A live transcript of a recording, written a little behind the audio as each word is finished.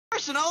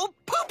personal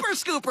pooper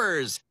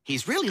scoopers.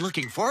 He's really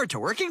looking forward to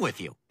working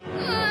with you.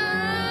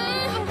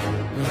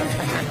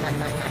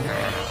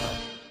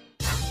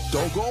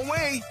 Don't go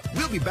away.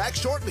 We'll be back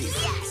shortly.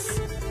 Yes!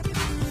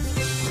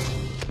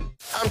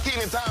 I'm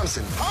Kenan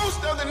Thompson,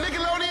 host of the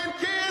Nickelodeon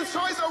Kids'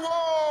 Choice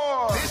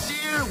Awards.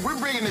 This year, we're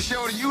bringing the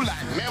show to you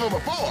like never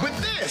before with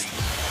this.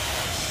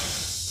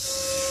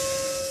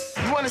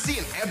 You want to see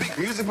an epic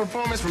music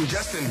performance from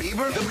Justin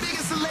Bieber? The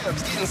biggest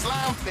celebs getting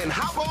slime? Then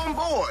hop on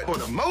board for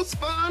the most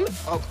fun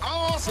of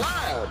all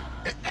slime.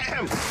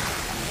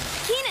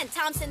 Kenan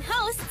Thompson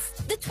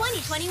hosts the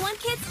 2021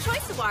 Kids'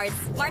 Choice Awards,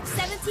 March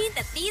 17th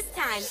at these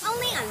times,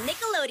 only on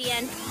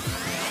Nickelodeon.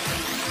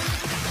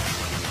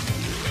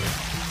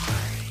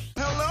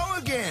 Hello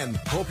again.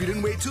 Hope you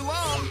didn't wait too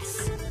long.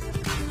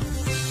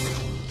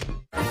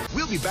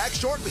 We'll be back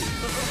shortly.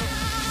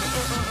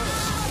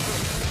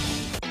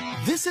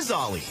 This is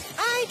Ollie.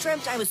 I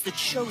dreamt I was the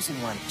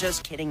chosen one.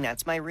 Just kidding,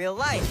 that's my real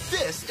life.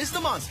 This is the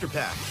Monster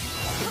Pack.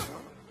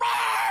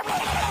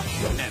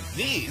 And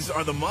these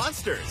are the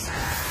monsters.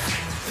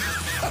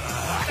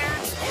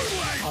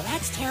 Oh,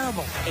 that's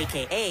terrible.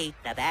 AKA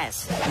the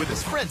best. With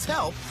his friend's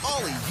help,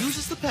 Ollie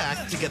uses the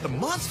pack to get the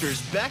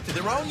monsters back to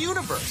their own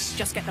universe.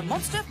 Just get the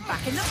monster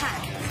back in the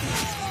pack.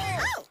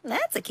 Oh,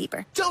 that's a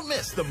keeper. Don't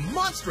miss the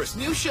monstrous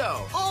new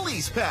show,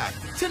 Ollie's Pack,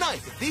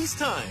 tonight at these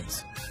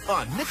times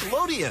on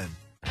Nickelodeon.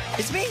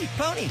 It's me,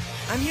 Pony.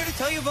 I'm here to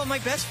tell you about my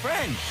best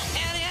friend.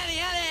 Howdy, howdy,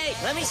 howdy.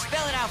 Let me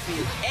spell it out for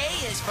you. A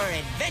is for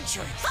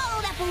adventurous.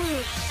 Follow that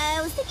balloon.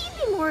 I was thinking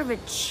it'd be more of a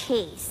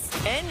chase.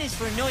 N is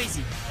for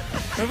noisy.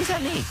 Or was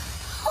that me?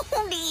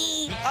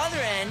 Holy. The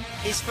other N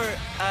is for,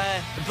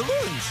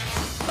 balloons.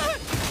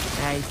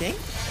 I think.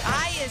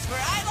 I is for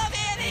I love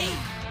Annie.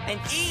 And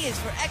E is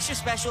for extra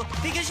special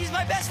because she's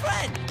my best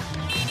friend.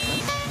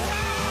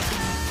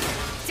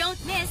 Don't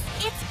miss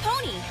It's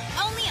Pony,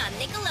 only on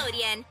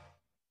Nickelodeon.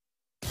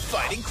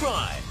 Fighting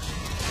crime.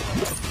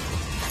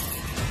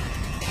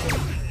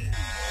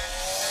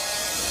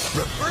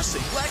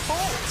 Reversing black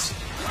holes.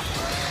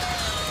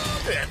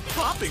 And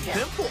popping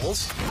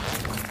pimples.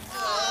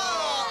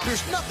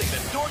 There's nothing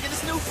that Dorg and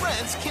his new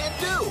friends can't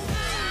do.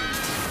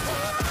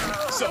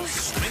 So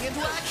swing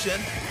into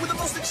action with the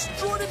most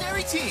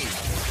extraordinary team.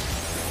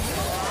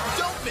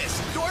 Don't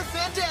miss Dorg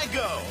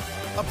Fandango,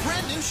 a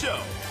brand new show.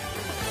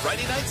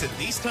 Friday nights at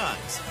these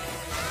times.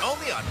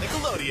 Only on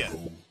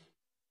Nickelodeon.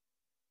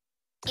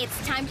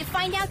 It's time to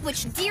find out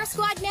which Deer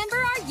Squad member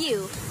are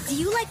you. Do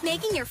you like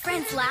making your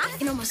friends laugh? I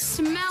can almost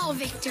smell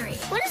victory.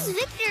 What does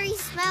victory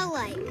smell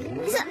like?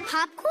 Is it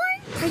popcorn?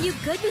 Are you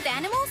good with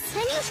animals?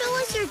 Can you show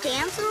us your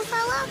dance, little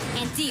fella?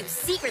 And do you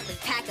secretly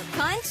pack a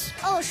punch?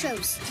 I'll show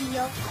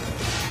Steel.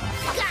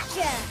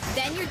 Gotcha!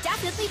 Then you're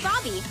definitely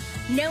Bobby.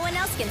 No one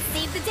else can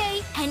save the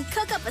day and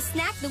cook up a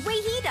snack the way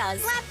he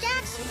does.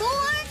 Flapjacks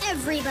for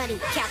everybody.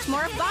 Catch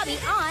more of Bobby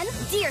on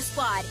Deer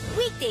Squad,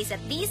 weekdays at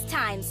these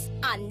times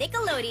on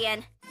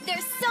Nickelodeon.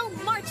 There's so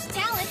much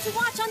talent to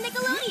watch on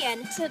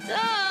Nickelodeon.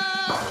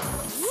 Ta-da!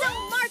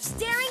 So much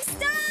daring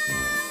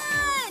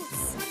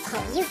stunts!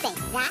 Oh, you think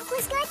that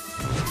was good?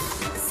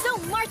 So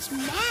much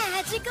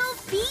magical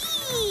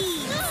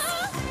feats!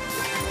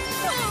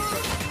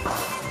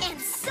 And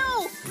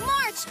so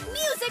much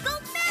musical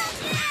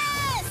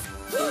madness!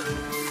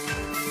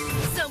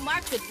 So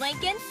March with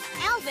Lincoln,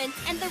 Alvin,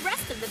 and the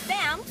rest of the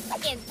fam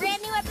in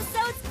brand new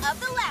episodes of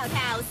The Loud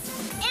House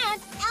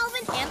and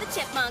Alvin and the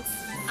Chipmunks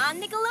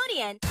on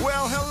Nickelodeon.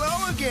 Well,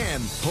 hello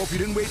again. Hope you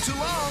didn't wait too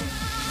long.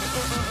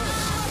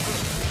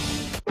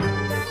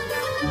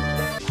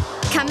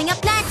 Coming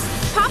up next,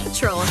 Paw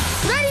Patrol.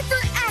 Ready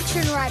for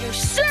action, Riders,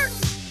 sir!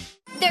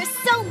 There's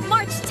so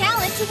much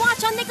talent to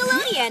watch on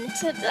Nickelodeon.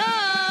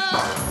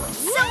 Ta-da!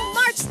 So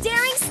much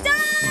daring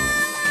stunts!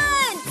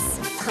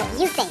 Oh,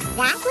 you think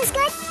that was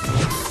good?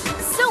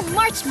 So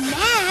much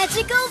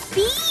magical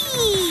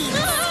feats!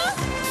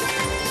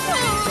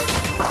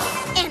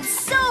 And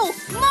so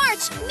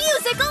much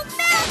musical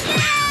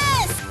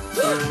madness!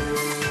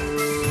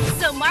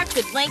 So March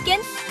with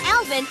Lincoln,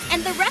 Alvin,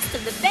 and the rest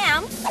of the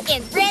fam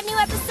in brand new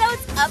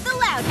episodes of The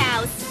Loud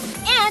House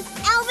and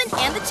Alvin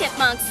and the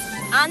Chipmunks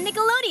on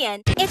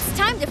Nickelodeon. It's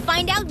time to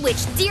find out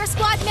which Deer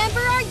Squad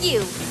member are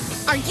you.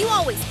 Are you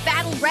always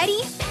battle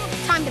ready?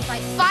 Time to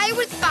fight fire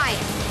with fire.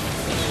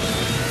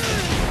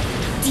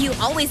 Do you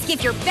always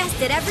give your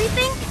best at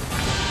everything?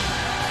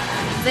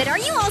 But are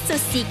you also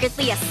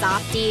secretly a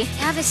softie?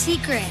 Have a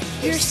secret.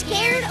 You're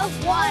scared of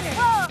water.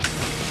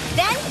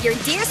 Then you're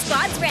Deer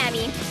Squad's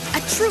Rami,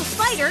 a true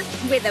fighter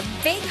with a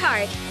big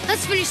heart.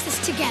 Let's finish this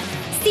together.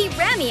 See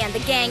Rami and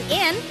the gang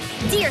in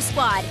Deer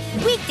Squad,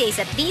 weekdays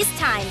at these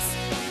times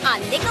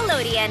on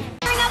Nickelodeon.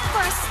 Gearing up for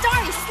a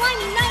starry,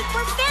 slimy night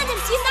where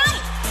fandoms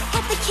unite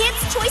at the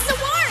Kids' Choice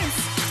Awards.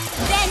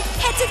 Then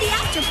head to the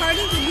after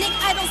party with Nick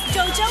Idol's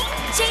JoJo,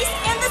 Jace,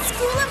 and the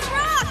School of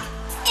Rock.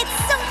 It's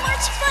so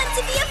much fun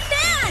to be a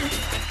fan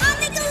on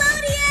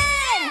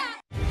Nickelodeon!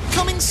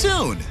 Coming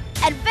soon.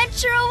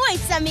 Adventure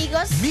awaits,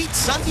 amigos. Meet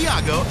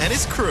Santiago and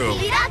his crew.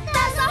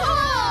 Piratas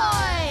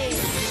ahoy!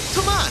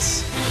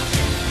 Tomas.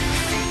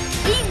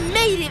 We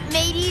made it,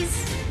 mateys.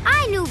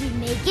 I knew we'd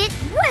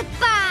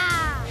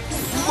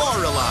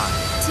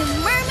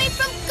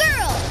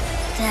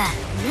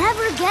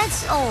never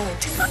gets old.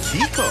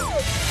 Kiko.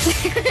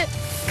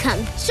 Come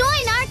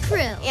join our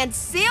crew And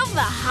sail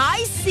the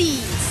high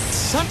seas.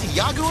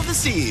 Santiago of the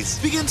Seas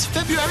begins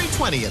February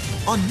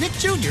 20th on Nick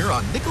Jr.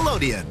 on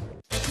Nickelodeon.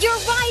 Your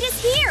ride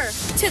is here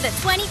to the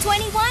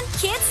 2021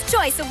 Kids'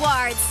 Choice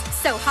Awards.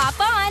 So hop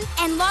on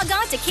and log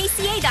on to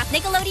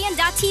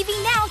kca.nickelodeon.tv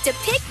now to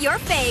pick your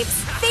faves.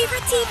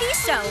 Favorite TV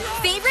show,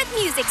 favorite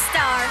music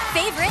star,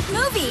 favorite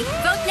movie.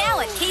 Vote now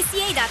at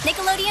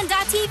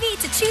kca.nickelodeon.tv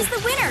to choose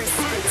the winners.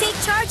 Take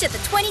charge at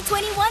the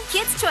 2021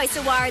 Kids' Choice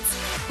Awards,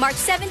 March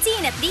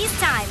 17 at these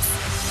times.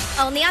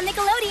 Only on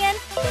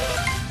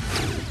Nickelodeon.